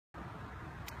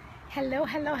Hello,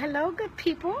 hello, hello, good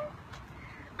people.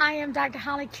 I am Dr.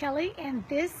 Hollie Kelly, and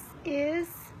this is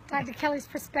Dr. Kelly's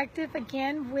Perspective,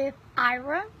 again with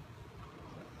Ira.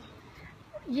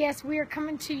 Yes, we are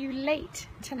coming to you late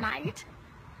tonight.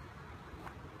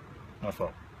 My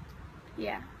fault.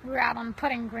 Yeah, we're out on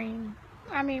driving range.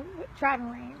 Driving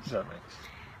range.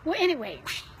 Well, anyway,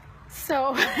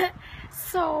 so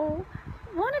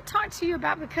want to talk to you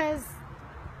about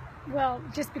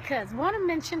want to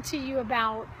mention to you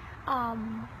about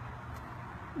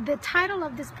the title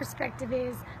of this perspective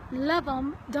is Love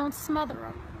 'em, Don't Smother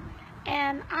 'em.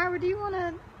 And Ira, do you want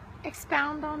to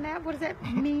expound on that? What does that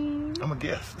mean? I'm a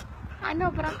guest. I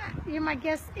know, but you're my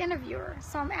guest interviewer,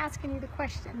 so I'm asking you the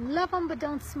question. Love 'em, but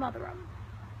don't smother 'em.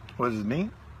 What does it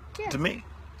mean? Yes. To me,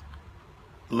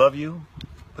 love you,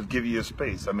 but give you your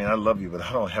space. I mean, I love you, but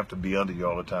I don't have to be under you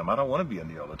all the time. I don't want to be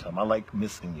under you all the time. I like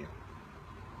missing you.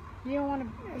 You don't want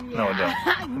to... Yeah. No,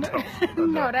 I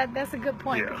don't. No, that's a good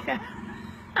point. Yeah.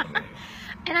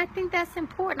 And I think that's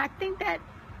important. I think that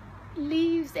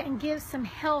leaves and gives some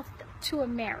health to a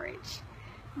marriage,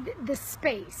 the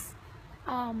space.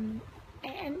 And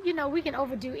you know, we can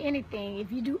overdo anything.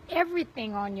 If you do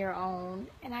everything on your own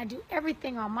and I do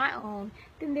everything on my own,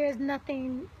 then there's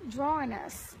nothing drawing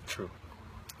us. True.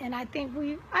 And I think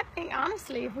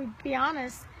honestly, if we be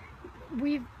honest,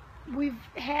 we've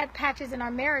had patches in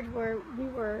our marriage where we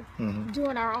were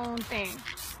doing our own thing.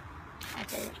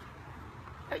 Okay.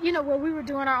 You know, where we were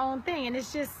doing our own thing, and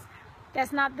it's just,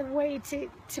 that's not the way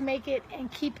to make it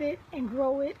and keep it and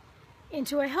grow it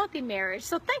into a healthy marriage.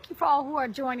 So thank you for all who are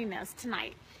joining us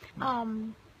tonight.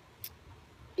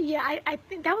 Yeah, I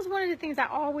think that was one of the things I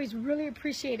always really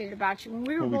appreciated about you when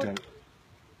we were both.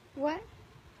 What?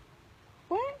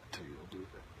 What?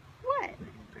 What?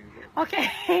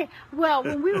 Okay. Well,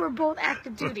 when we were both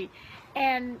active duty,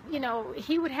 and you know,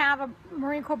 he would have a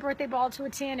Marine Corps birthday ball to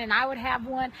attend, and I would have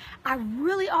one. I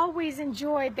really always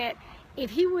enjoyed that if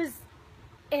he was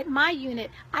at my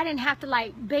unit, I didn't have to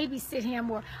like babysit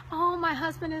him, or oh, my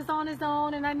husband is on his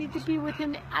own and I need to be with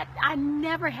him. I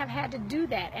never have had to do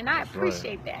that, and I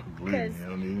appreciate that, because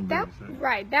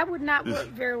that would not work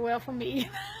very well for me.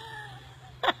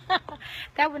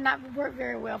 That would not work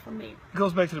very well for me. It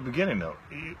goes back to the beginning, though.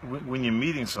 When you're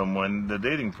meeting someone, the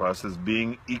dating process,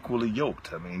 being equally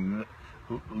yoked. I mean,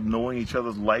 knowing each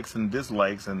other's likes and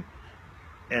dislikes, and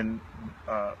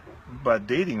by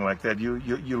dating like that,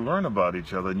 you learn about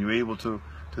each other, and you're able to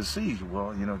see,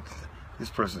 well, you know, this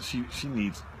person, she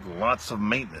needs lots of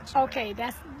maintenance. Okay,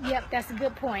 that's a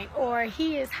good point. Or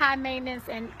he is high maintenance,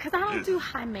 and because I don't do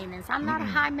high maintenance, I'm not a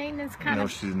high maintenance kind of. No,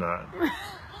 she's not.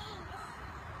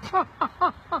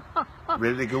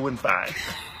 Ready to go in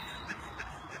 5.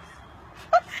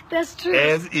 That's true.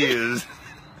 As is.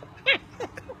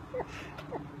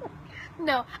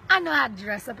 No, I know how to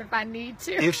dress up if I need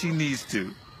to. If she needs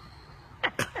to.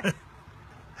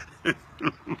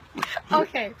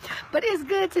 Okay, but it's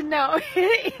good to know.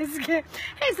 It's good.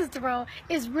 Hey, Sister Ro,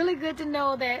 it's really good to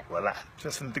know that. Well, I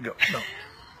just need to go. No.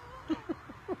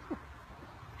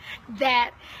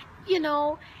 That, you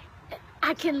know,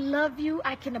 I can love you,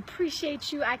 I can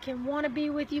appreciate you, I can want to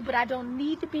be with you, but I don't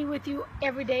need to be with you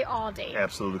every day, all day.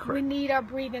 Absolutely correct. We need our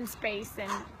breathing space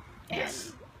and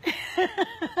yes.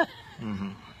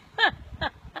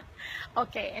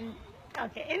 Okay,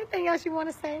 anything else you want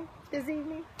to say this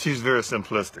evening? She's very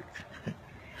simplistic.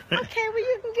 Okay, well,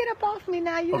 you can get up off me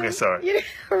now. Sorry.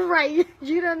 Right,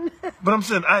 you don't. But I'm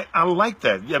saying, I like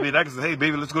that. I mean, I can say, hey,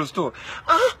 baby, let's go to the store.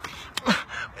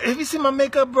 Have you seen my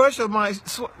makeup brush or my...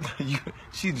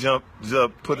 She jumped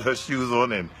up, put her shoes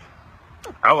on, and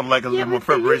I would like a little more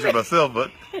preparation myself,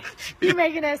 but... You're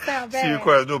making that sound bad. She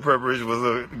requires no preparation,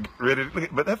 was ready to...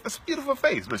 But that's a beautiful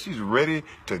face, but she's ready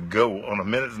to go on a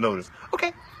minute's notice.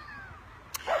 Okay.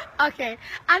 Okay,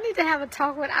 I need to have a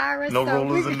talk with Iris. No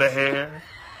rollers in the hair.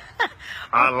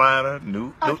 Eyeliner,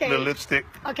 no lipstick.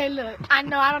 Okay, look, I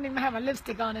know I don't even have a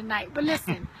lipstick on tonight, but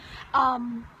listen,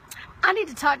 I need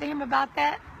to talk to him about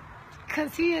that,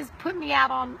 because he has put me out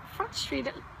on Front Street.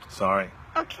 Sorry.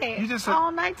 Okay, you just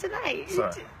all night tonight.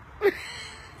 Sorry.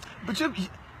 But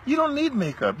you don't need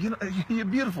makeup. You're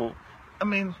beautiful. I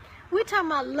mean... We're talking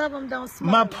about love them, don't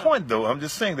smother My them. point, though, I'm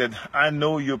just saying that I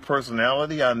know your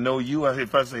personality. I know you.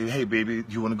 If I say, hey, baby,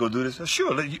 do you want to go do this?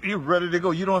 Sure, you're ready to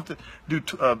go. You don't have to do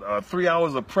 3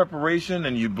 hours of preparation,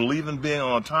 and you believe in being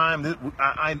on time.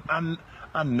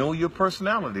 I know your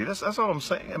personality. That's all I'm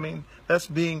saying. I mean, that's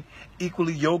being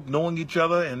equally yoked, knowing each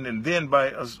other, and then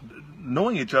by us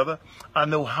knowing each other, I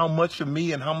know how much of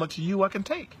me and how much of you I can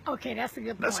take. Okay, that's a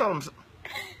good point. That's all I'm saying.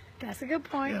 That's a good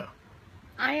point. Yeah.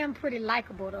 I am pretty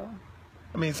likable, though.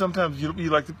 I mean, sometimes you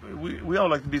like to, we all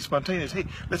like to be spontaneous. Hey,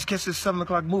 let's catch this 7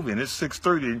 o'clock movie, and it's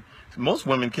 6:30. Most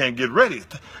women can't get ready.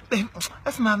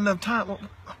 That's not enough time.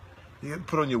 You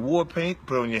put on your war paint,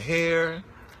 put on your hair.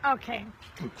 Okay.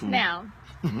 Now,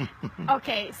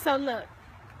 okay, so look,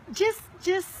 just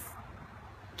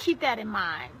keep that in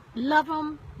mind. Love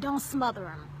them, don't smother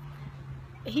them.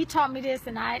 He taught me this,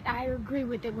 and I agree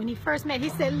with it. When he first met, he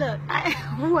said, look,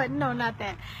 no, not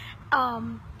that.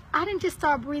 I didn't just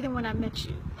start breathing when I met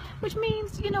you, which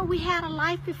means, you know, we had a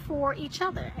life before each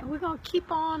other, and we're going to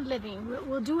keep on living.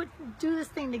 We'll do this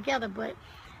thing together, but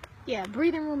yeah,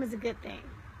 breathing room is a good thing.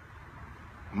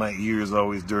 My ears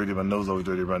always dirty, my nose always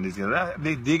dirty around these things.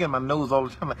 They dig in my nose all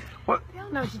the time. Like, what? You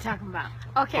don't know what you're talking about.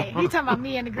 Okay, he's talking about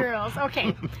me and the girls.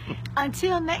 Okay,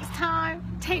 until next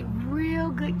time, take real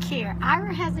good care.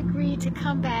 Ira has agreed to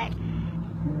come back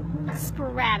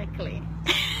sporadically.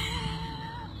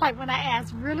 Like when I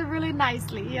ask really, really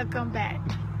nicely, he'll come back.